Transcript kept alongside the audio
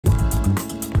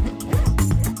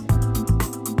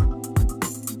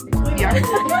Hey,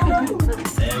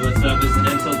 what's up? It's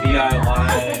Dental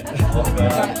DIY.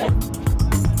 Welcome.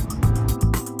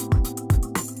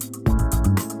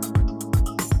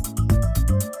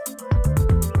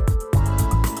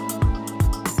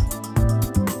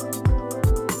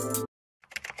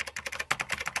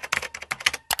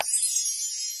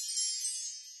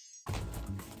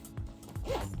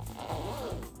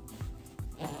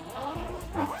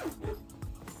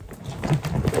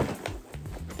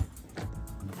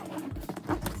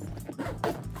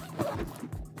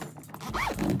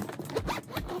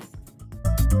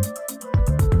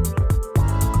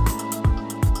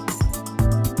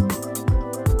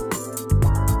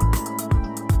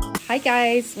 Hi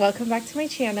guys, welcome back to my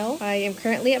channel. I am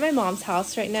currently at my mom's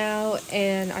house right now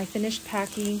and I finished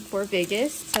packing for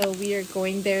Vegas, so we are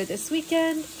going there this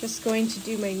weekend. Just going to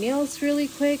do my nails really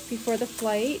quick before the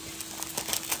flight.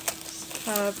 Just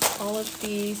have all of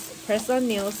these press-on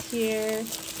nails here.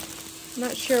 I'm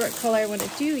not sure what color I want to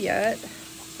do yet,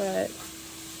 but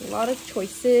a lot of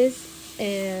choices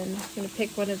and I'm going to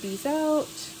pick one of these out.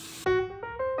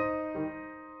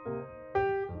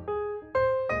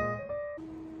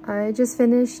 I just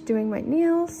finished doing my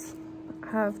nails. I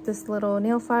have this little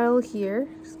nail file here.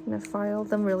 Just gonna file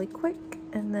them really quick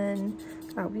and then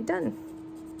I'll be done.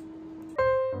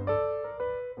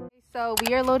 So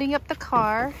we are loading up the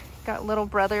car. Got little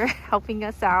brother helping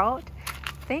us out.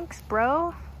 Thanks,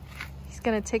 bro. He's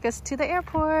gonna take us to the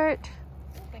airport.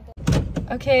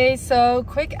 Okay, so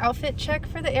quick outfit check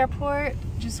for the airport.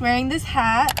 Just wearing this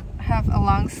hat. I have a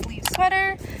long sleeve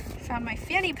sweater. Found my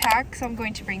fanny pack, so I'm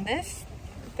going to bring this.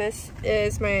 This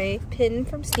is my pin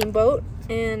from Steamboat,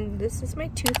 and this is my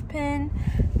tooth pin,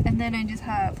 and then I just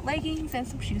have leggings and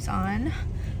some shoes on.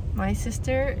 My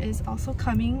sister is also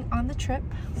coming on the trip,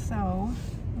 so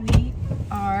we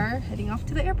are heading off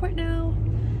to the airport now.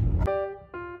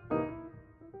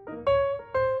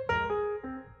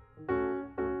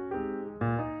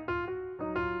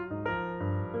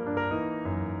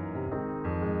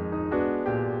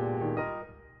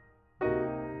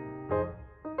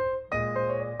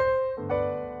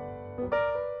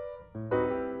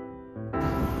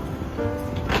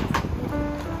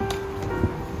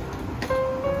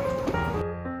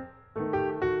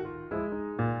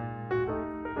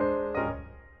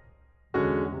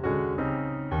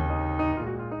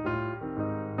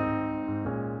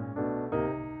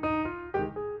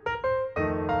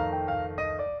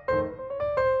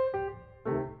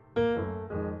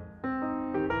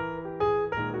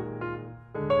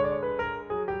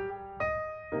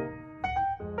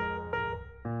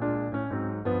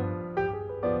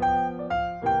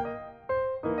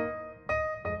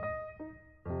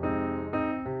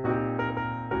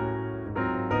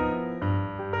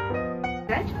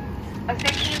 A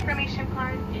safety information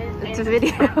card is It's a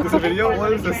video. It's a video?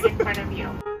 What is this? In front of you.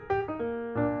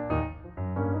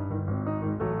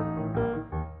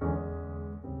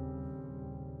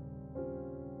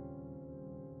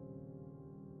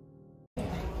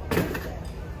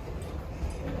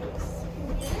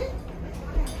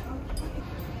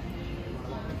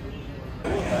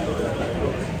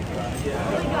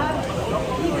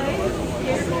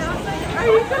 Are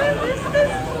you gonna miss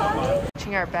this flight?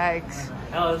 Watching our bags.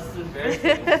 Oh, this is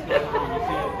embarrassing.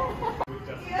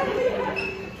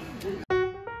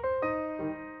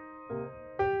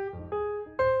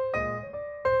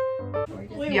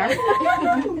 Yeah.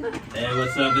 Hey,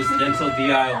 what's up? It's Dental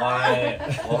DIY.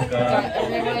 Welcome.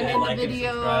 Everyone in the Like and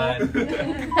video. subscribe.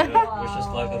 Wish us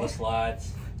luck on the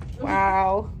slides.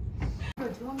 Wow.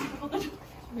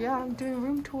 Yeah, I'm doing a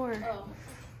room tour.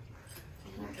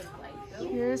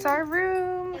 Here's our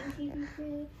room.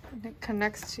 And it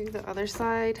connects to the other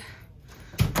side.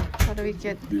 How do we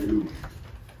get?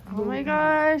 Oh my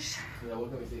gosh. Wow.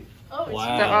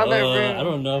 The other room. I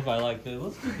don't know if I like this.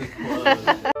 Let's keep this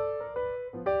closed.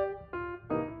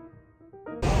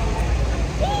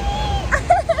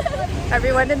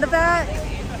 Everyone in the back.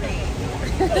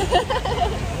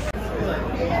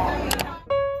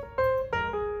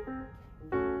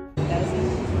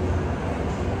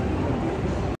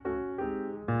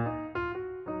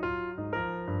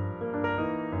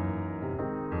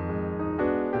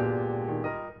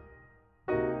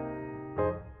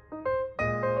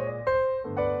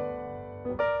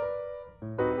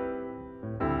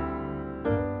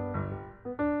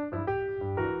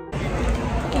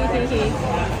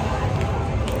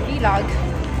 Vlog.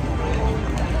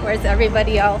 Where's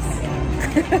everybody else?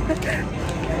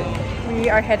 We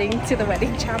are heading to the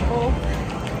wedding chapel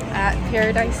at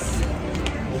Paradise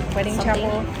Wedding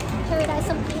Chapel. Paradise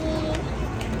something.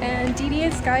 And Dee Dee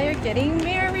and Sky are getting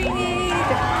married.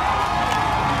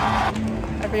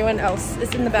 Everyone else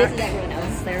is in the back. This is everyone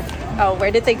else. There. Oh,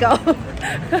 where did they go?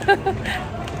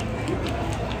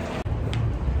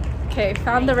 Okay,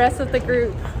 found the rest of the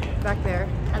group back there.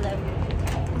 Hello.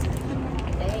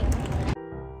 Hey.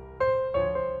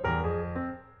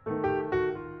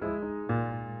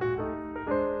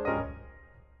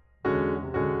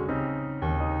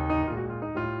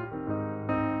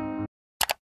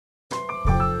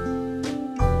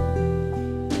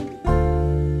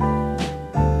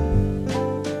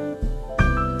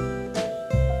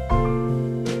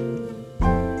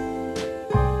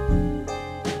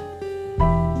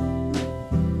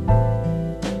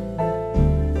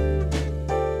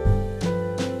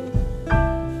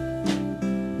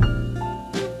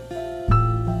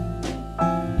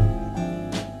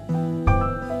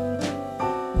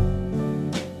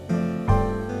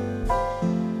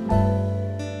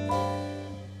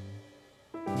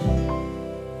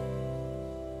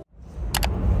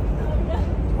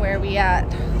 Where are we at?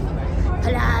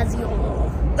 Palazzo.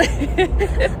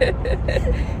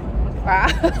 Wow.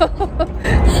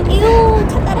 Ew,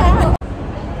 cut that out.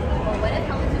 Well, what if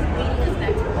Helen's just waiting us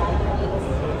back to home?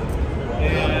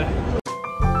 Yeah.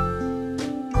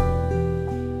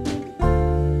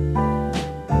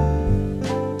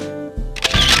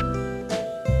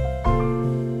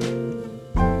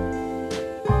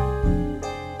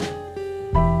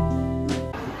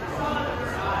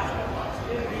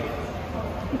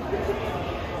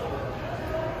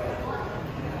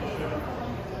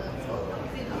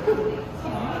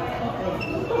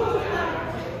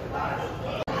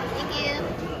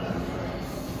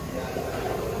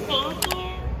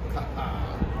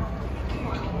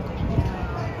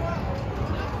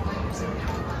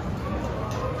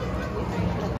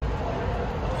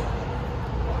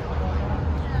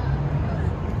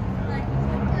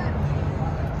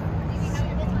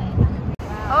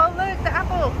 Oh, look, the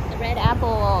apple. The red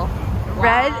apple.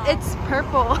 Red? Wow. It's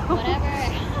purple.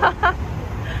 Whatever.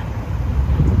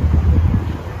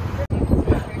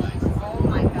 Oh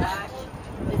my gosh.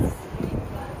 This...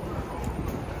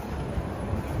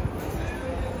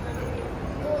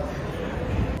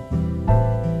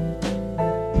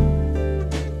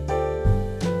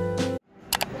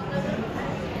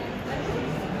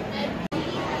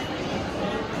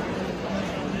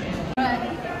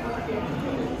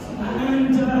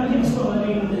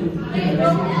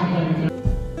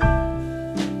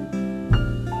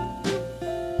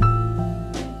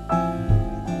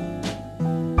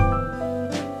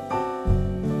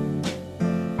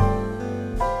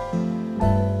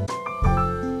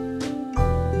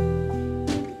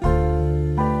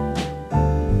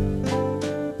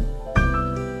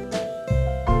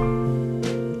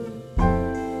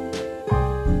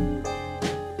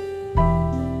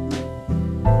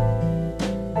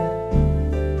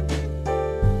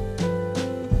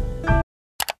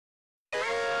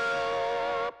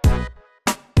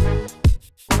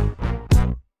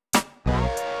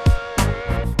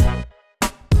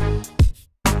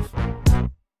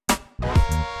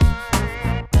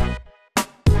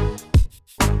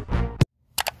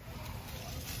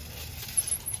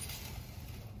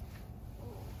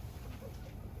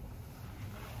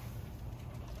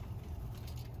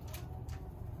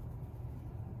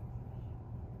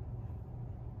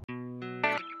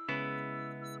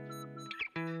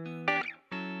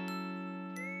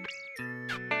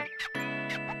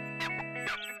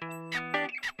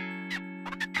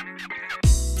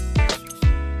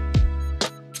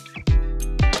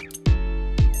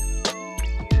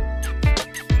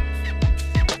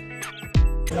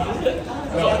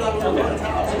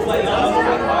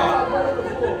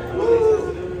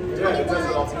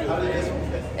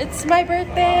 It's my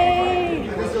birthday.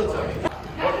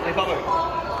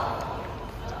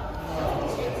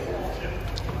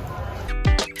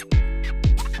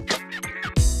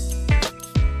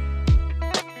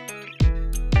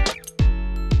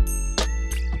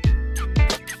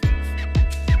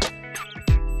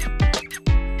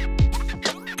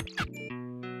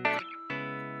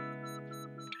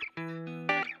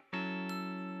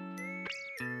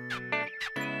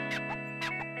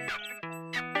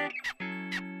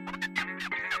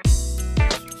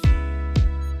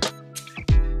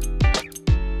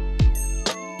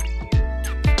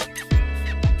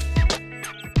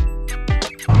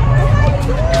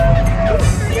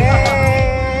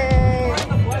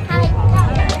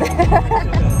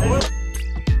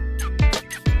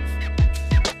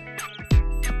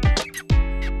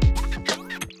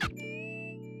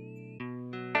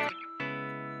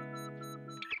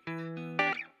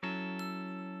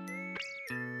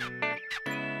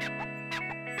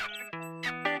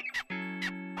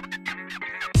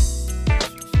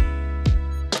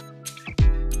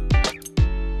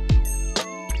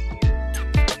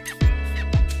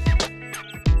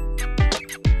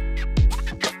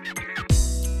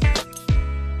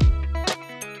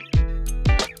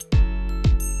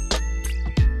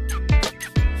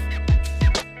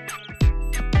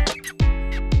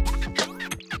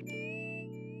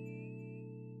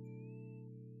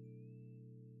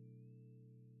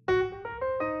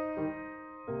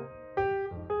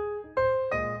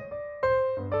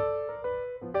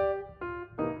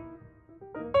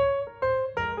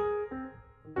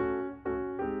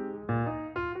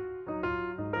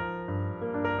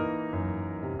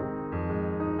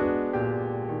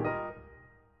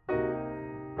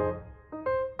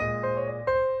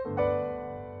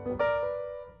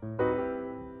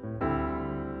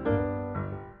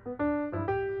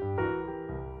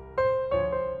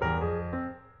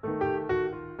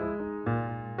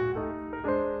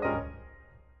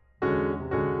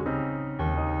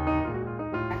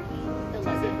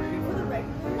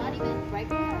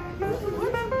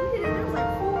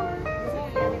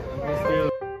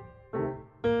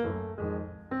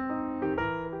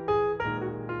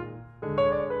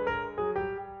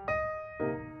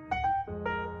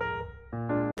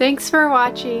 Thanks for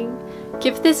watching.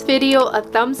 Give this video a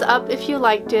thumbs up if you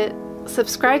liked it,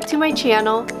 subscribe to my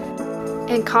channel,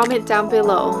 and comment down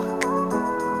below.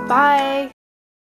 Bye!